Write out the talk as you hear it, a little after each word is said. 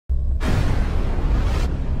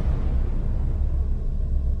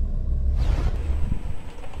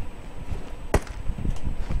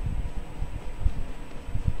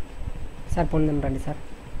Sir పొందం రండి sir.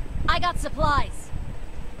 I got supplies.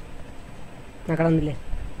 అక్కడ ఉందిలే.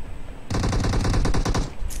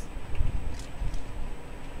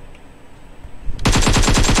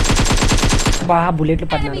 బా బుల్లెట్లు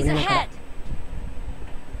పడినాడు నేను అక్కడ.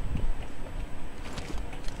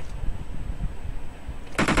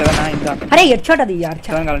 అరే హెడ్ షాట్ అది యార్.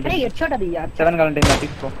 అరే హెడ్ షాట్ అది యార్. 7 కావాలంటే ఇంకా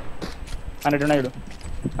తీసుకో. 100 ఉన్నాయి చూడు.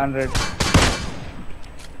 100.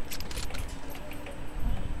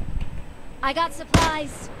 I got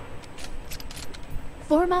supplies.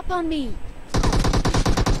 Form up on me.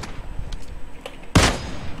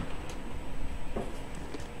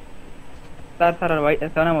 Sir white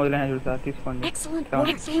 7 మొదలైన చూడు సార్ తీసుకోండి.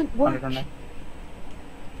 Excellent work.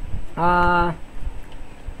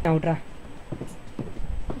 అవుట్రా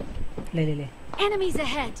లే. Enemies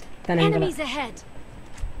ahead.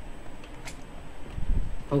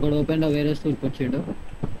 ఒకడు ఓపెన్ లో వేరే స్టూల్కి వచ్చాడు.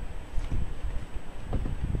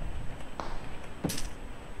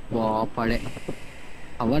 పడే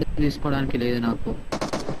కవర్ తీసుకోవడానికి లేదు నాకు.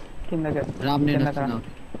 రామ్ నేను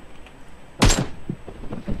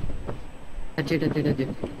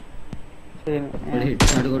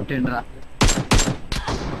కొట్టండి రా.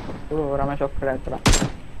 రమేష్ ఒక్కడే అక్కడ.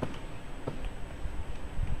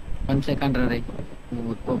 1 సెకండ్ రా.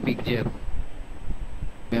 నువ్వు పిక్ చేయకు,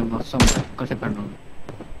 మేము వస్తాం. 1 సెకండ్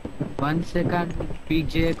 1 సెకండ్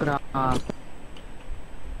పిక్ చేయకురా.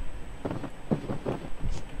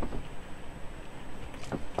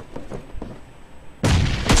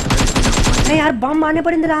 यार बम मारने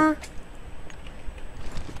पड़ेंगे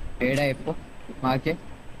ఏడా ఎప్పు మాకే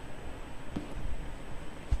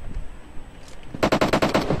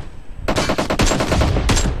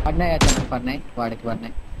పడినాయి అతను పడినాయి వాడికి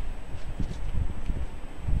పడినాయి.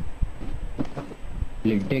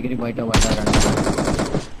 లిడ్ ఎగిరి బయట పడ్డారంట.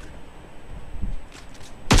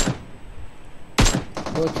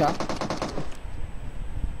 కోచా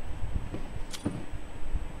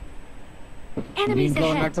దీంట్లో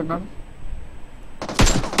ఉన్నట్టున్నాడు.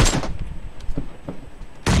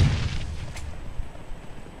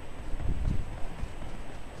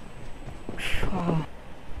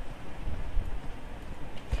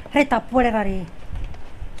 अरे तप्पु पड़ेगा रे.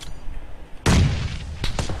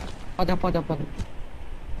 पद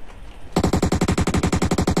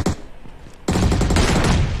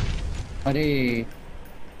अरे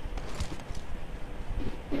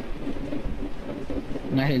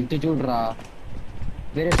ना हेल्थ చూడరా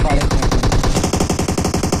వేరే పాడేస్తున్నా.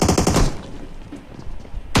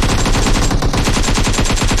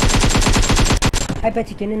 అయిపోయి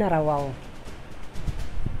చికెన్ తిన్నారా? వావ్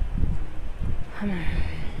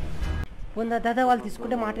ఉందా దాదా వాళ్ళు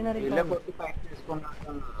తీసుకుంటే మాటినారు.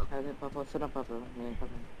 అదే పాప వస్తున్నా పాప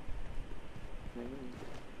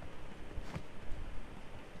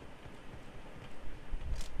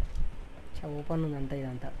ఓపెన్ ఉందంతా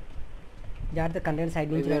ఇదంతా. జాగ్రత్త కంటైనర్ సైడ్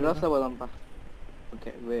నుంచి వేరోస్ పోదాంపా.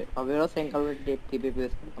 ఓకే ఆ వేరోస్ ఇంకా టీపీపీ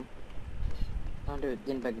వేసుకుంటాం అంటే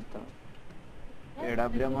దీని తగ్గిస్తాం.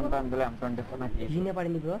 ఏడబ్ల్యూఎం అంటే అందులో M24 నాకు ఈయనే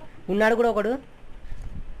పడింది బ్రో. ఉన్నాడు కూడా ఒకడు.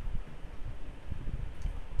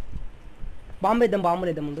 బాంబు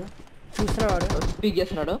వేద్దాం ముందు. చూస్తున్నాడు స్పీక్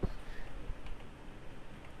చేస్తున్నాడు.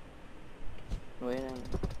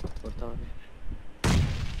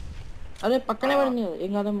 అదే పక్కనే పడింది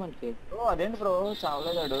ఏం కాదమ్మా మనకి. అదేంటి బ్రో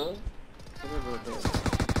చావలేదాడు.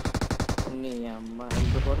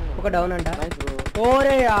 ఒక డౌన్ అంట.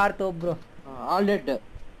 ఓరే యార్ తో బ్రో ఆల్ డెడ్.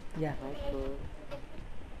 యా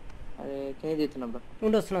అరే కింద తీస్తున్నా బ్రో.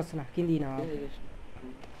 వస్తున్నా కింది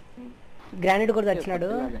గ్రానైట్ కూడా తెచ్చినాడు.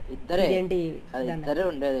 ఏంటి ఇద్దరే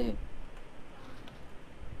ఉండేది.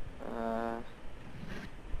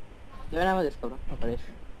 ఏమైనా తీసుకోరా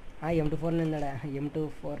M24 ఉందాడా?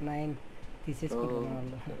 M249 తీసేసుకుంటున్నాను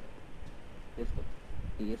వాళ్ళు.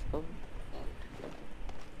 తీసుకో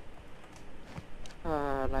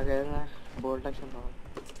నాకేదైనా బోల్ట్ యాక్షన్ కావాలి.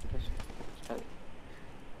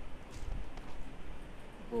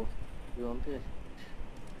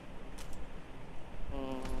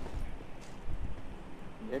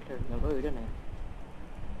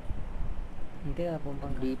 అంతే కదా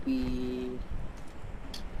పంపం. డిపి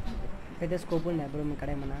అయితే స్కోప్ ఉండే బ్రో మీ కడ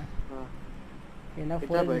ఏమన్నా? ఏనా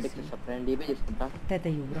ఫోన్ బయటికి తీసుకుంటా. డిపి తీసుకుంటా. అయితే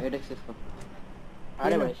యు బ్రో బయటికి తీసుకో.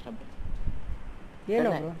 ఆడే వాయిస్నా ఏనా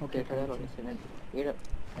బ్రో? ఓకే ఏడ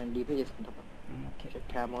నేను డిపి తీసుకుంటా. ఓకే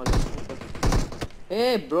క్యామో ఏ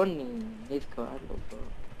బ్రో ని తీసుకో.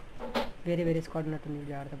 వేరే స్క్వాడ్ ఉన్నట్టుంది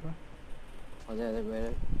జాగ్రత్త బ్రో. అదే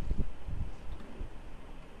వేరే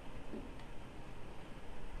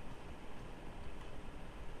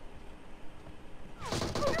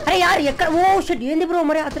अरे यार ఎక్కడ ఓ షిట్ ఏంది బ్రో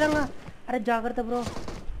మరి అతరంగా. అరే జాగ్రత్త బ్రో.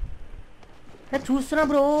 అరే చూస్తున్నా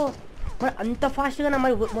బ్రో మరి అంత ఫాస్ట్గా నా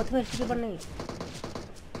మరి మొత్తం ఎస్టీ పడినాయి.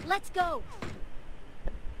 Let's go.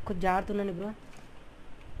 కొద్ది జాగ్రత్త ఉండండి బ్రో.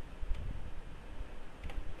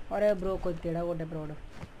 అరే బ్రో కొద్ది తేడా కొట్టే బ్రో వాడు.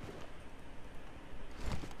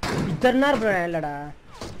 ఇద్దరున్నారు బ్రో వెళ్ళడా.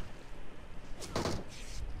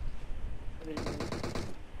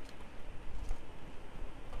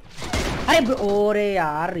 అరే బ్రో ఓరే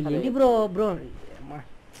యార్ ఏంటి బ్రో బ్రో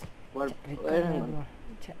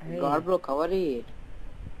గాడ్ బ్రో కవరీ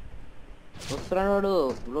వస్తున్నాడు వాడు.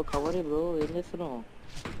 బ్రో కవరీ బ్రో ఏం చేస్తున్నావు?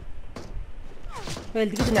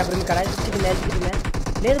 వెళ్తున్నా బ్రో మీకు వెళ్తున్నా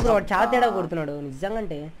లేదు బ్రో వాడు చాలా తేడా కొడుతున్నాడు నిజంగా.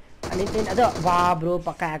 అంటే అదే వా బ్రో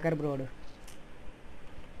పక్క హ్యాకర్ బ్రో వాడు.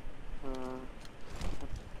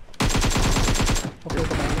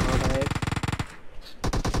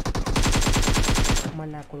 మన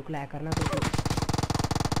నా కొడుకులు హ్యాకర్ నా కొడుకు.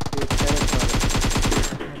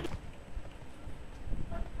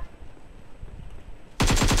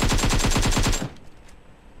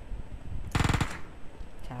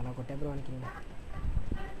 చాలా కొట్టే బ్రో అని.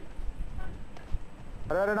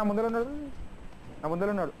 అరే అరే నా ముందర ఉన్నాడు, నా ముందర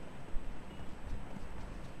ఉన్నాడు.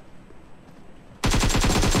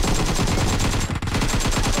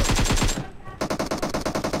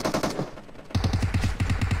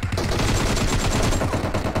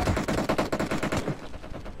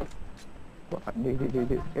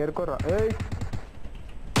 ఏరుకోర్రా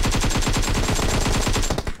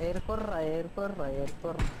ఏర్పర్రా ఏర్పర్రా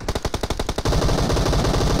ఏర్పర్రా.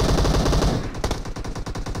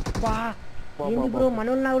 వా ఏంది బ్రో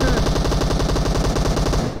మనోళ్ళు నా కూడా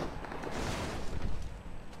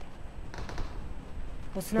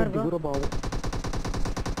వస్తున్నారు బ్రో. బాబు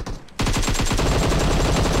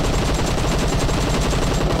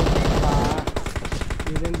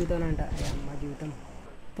నువ్వెంపుతానంట అమ్మ జీవితం.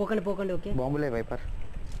 పోకండి పోకండి. Okay బాంబులే wiper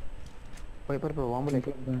wiper bro బాంబులే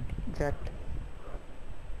exact.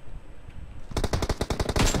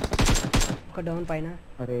 ఒక డౌన్ పైన.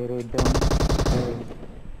 అరే రే ఇద్దరు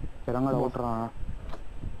తెలంగాణ ఓటరా.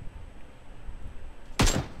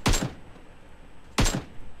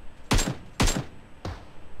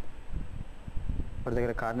 వాడి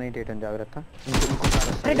దగ్గర కార్ 98 జాగ్రత్త.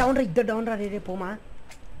 అరే డౌన్ రా ఇద్దరు డౌన్ రా. రే పోమా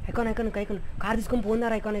ఐకాన్ ఐకాన్ ఐకాన్ కార్ తీసుకొని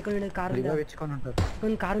పోందారా. ఐకాన్ ఐకాన్ కార్ వెచ్చుకొని ఉంటారు.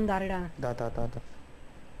 కార్ ఉంది ఆరేడా. దాదా దాదా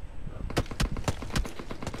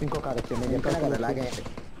ఇంకో కార్ వచ్చింది.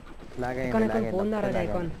 Icon icon పోందారా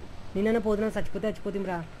icon. నిన్ననే పోతున్నా చచ్చిపోతే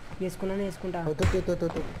రా. వేసుకున్నానే వేసుకుంటా.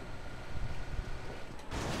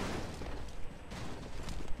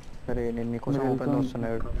 సరే నేను మీకోసం ఓపెన్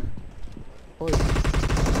వస్తున్నాడు.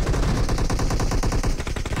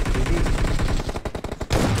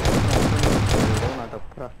 నా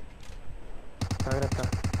తప్పురా జాగ్రత్త.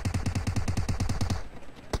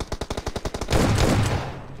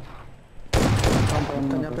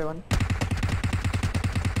 చంపేవాడిని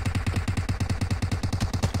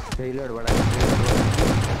రీలోడ్ పడాలి.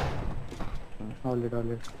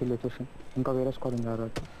 ఆల్రెడీ కిల్ వచ్చేసి ఇంకా వేరే స్క్వాడ్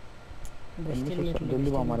ఉంది.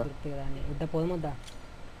 జల్దీ బామారా ఉద్ద పోదమొద్దా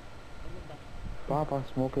పాపా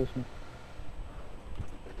స్మోక్ వేసి.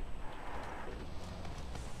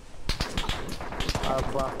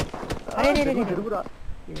 అబ్బా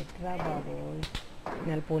ఎట్రా బాబు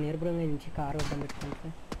పోనీరు బ్రో నుంచి కారు వద్దాం పెట్టుకుంటే.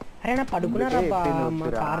 అరే నా పడుకున్నారా మా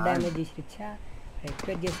కార్ డ్యామేజ్ చేసి ఇచ్చా.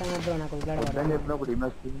 ఎక్స్పెక్ట్ చేస్తాను బ్రో నాకు వదిలాడు.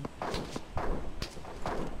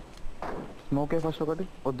 స్మోకే ఫస్ట్ ఒకటి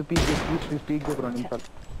వద్దు. పీక్ పీక్ 2 నిమిషాలు.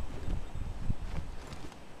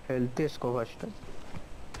 హెల్త్ తీసుకో ఫస్ట్.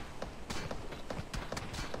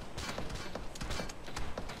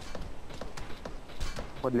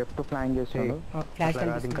 లెఫ్ట్ ఫ్లాంక్ చేస్తాడు.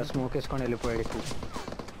 ఇంకా స్మోక్ వేసుకొని వెళ్ళిపోయాడు.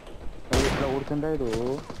 ఇట్లా ఊడుతుంటాడు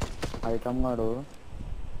ఐటమ్ గాడు.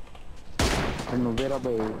 నువ్వే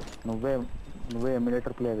రాబాయ్ నువ్వే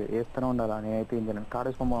ఎమ్యులేటర్ ప్లేయర్ వేస్తూనే ఉండాలా. నేనైతే ఇంజన్ కార్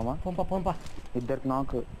వేసుకోమా పంప ఇద్దరికి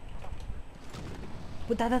నాకు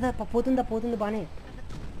దాదా పోతుంది బానే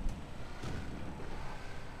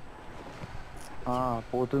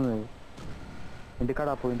పోతుంది. ఇంటికాడ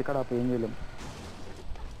ఆపు ఏం చేయలేం.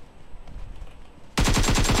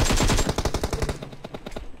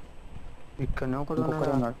 ఇక్కడనే ఒకడు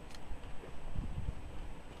ఉన్నాడు.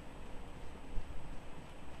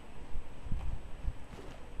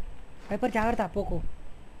 వైపర్ జాగ్రత్త పోకు.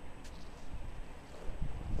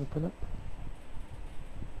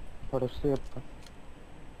 వాడు వస్తే చెప్తా.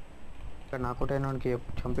 ఇక్కడ నాకోటైనా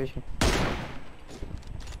చంపేసి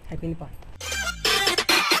అయిపోయింది పా.